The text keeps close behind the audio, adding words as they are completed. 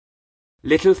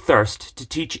Little thirst to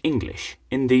teach English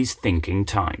in these thinking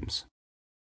times.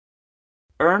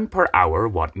 Earn per hour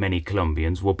what many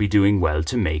Colombians will be doing well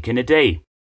to make in a day.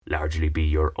 Largely be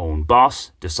your own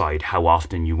boss, decide how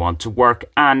often you want to work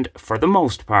and, for the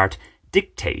most part,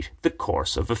 dictate the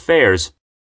course of affairs.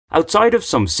 Outside of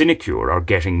some sinecure or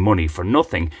getting money for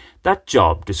nothing, that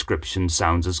job description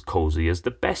sounds as cosy as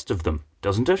the best of them,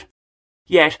 doesn't it?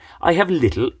 Yet I have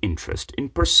little interest in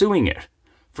pursuing it.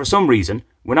 For some reason,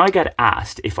 when I get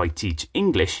asked if I teach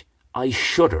English, I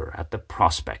shudder at the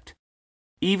prospect.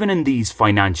 Even in these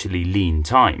financially lean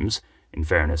times, in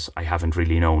fairness, I haven't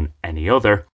really known any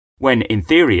other, when, in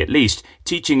theory at least,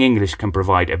 teaching English can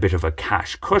provide a bit of a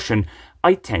cash cushion,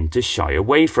 I tend to shy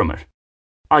away from it.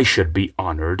 I should be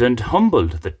honoured and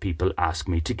humbled that people ask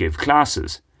me to give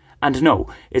classes. And no,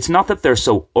 it's not that they're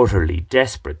so utterly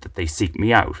desperate that they seek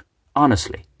me out.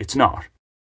 Honestly, it's not.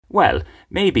 Well,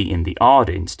 maybe in the odd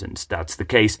instance that's the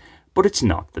case, but it's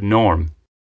not the norm.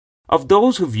 Of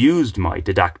those who've used my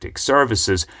didactic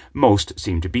services, most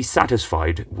seem to be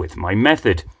satisfied with my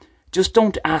method. Just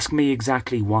don't ask me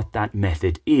exactly what that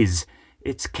method is.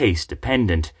 It's case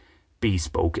dependent.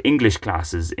 Bespoke English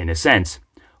classes, in a sense.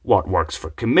 What works for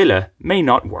Camilla may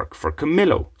not work for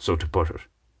Camillo, so to put it.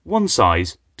 One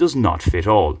size does not fit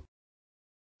all.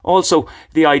 Also,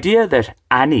 the idea that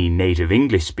any native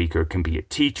English speaker can be a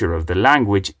teacher of the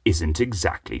language isn't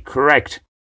exactly correct.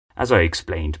 As I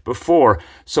explained before,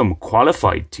 some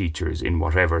qualified teachers in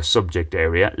whatever subject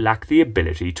area lack the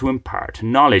ability to impart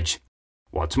knowledge.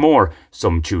 What's more,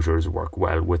 some tutors work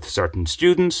well with certain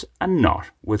students and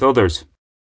not with others.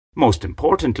 Most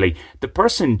importantly, the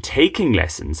person taking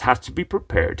lessons has to be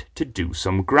prepared to do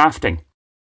some grafting.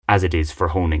 As it is for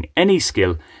honing any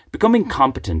skill, becoming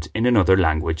competent in another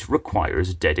language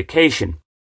requires dedication.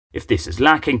 If this is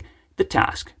lacking, the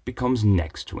task becomes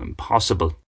next to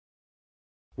impossible.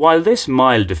 While this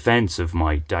mild defence of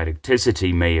my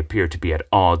didacticity may appear to be at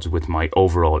odds with my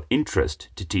overall interest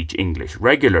to teach English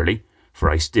regularly, for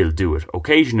I still do it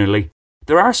occasionally,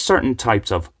 there are certain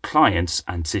types of clients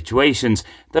and situations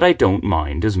that I don't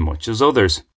mind as much as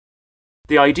others.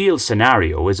 The ideal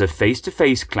scenario is a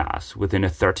face-to-face class within a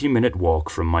 30-minute walk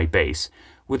from my base,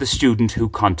 with a student who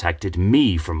contacted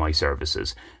me for my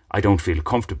services. I don't feel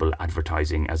comfortable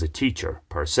advertising as a teacher,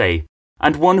 per se,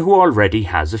 and one who already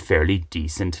has a fairly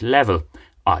decent level,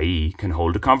 i.e. can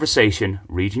hold a conversation,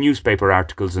 read newspaper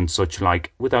articles and such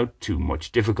like without too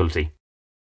much difficulty.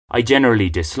 I generally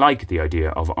dislike the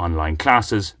idea of online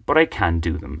classes, but I can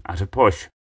do them at a push.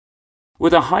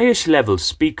 With a highish level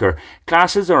speaker,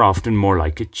 classes are often more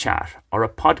like a chat or a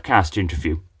podcast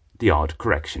interview, the odd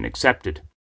correction accepted.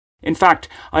 In fact,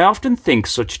 I often think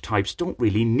such types don't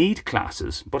really need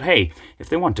classes, but hey, if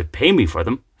they want to pay me for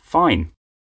them, fine.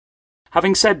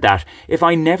 Having said that, if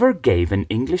I never gave an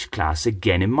English class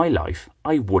again in my life,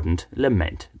 I wouldn't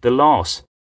lament the loss.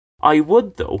 I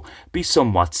would, though, be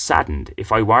somewhat saddened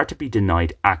if I were to be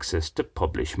denied access to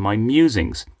publish my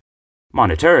musings.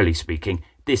 Monetarily speaking,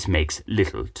 this makes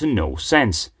little to no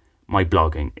sense. My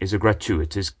blogging is a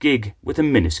gratuitous gig with a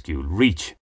minuscule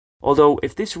reach. Although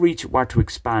if this reach were to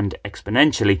expand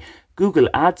exponentially, Google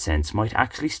AdSense might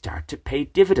actually start to pay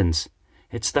dividends.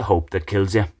 It's the hope that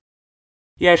kills you.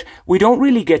 Yet, we don't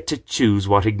really get to choose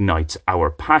what ignites our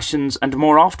passions, and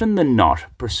more often than not,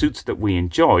 pursuits that we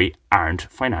enjoy aren't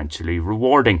financially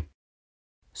rewarding.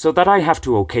 So that I have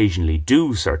to occasionally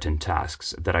do certain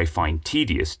tasks that I find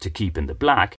tedious to keep in the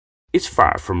black is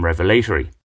far from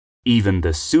revelatory. Even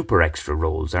the super extra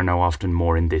roles are now often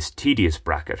more in this tedious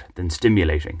bracket than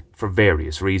stimulating, for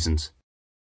various reasons.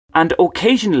 And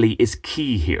occasionally is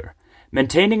key here.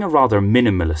 Maintaining a rather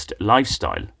minimalist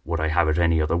lifestyle, would I have it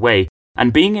any other way,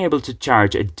 and being able to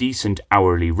charge a decent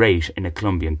hourly rate in a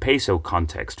Colombian peso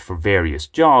context for various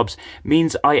jobs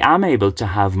means I am able to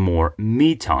have more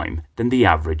me time than the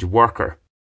average worker.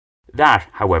 That,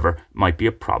 however, might be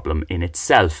a problem in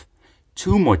itself.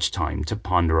 Too much time to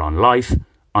ponder on life,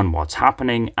 on what's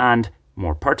happening and,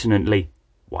 more pertinently,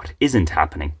 what isn't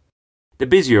happening. The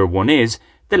busier one is,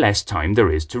 the less time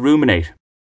there is to ruminate.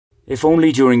 If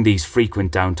only during these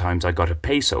frequent downtimes I got a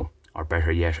peso, or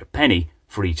better yet a penny,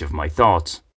 for each of my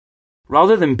thoughts.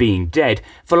 Rather than being dead,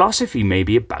 philosophy may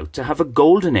be about to have a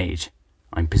golden age.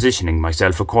 I'm positioning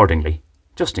myself accordingly,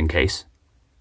 just in case.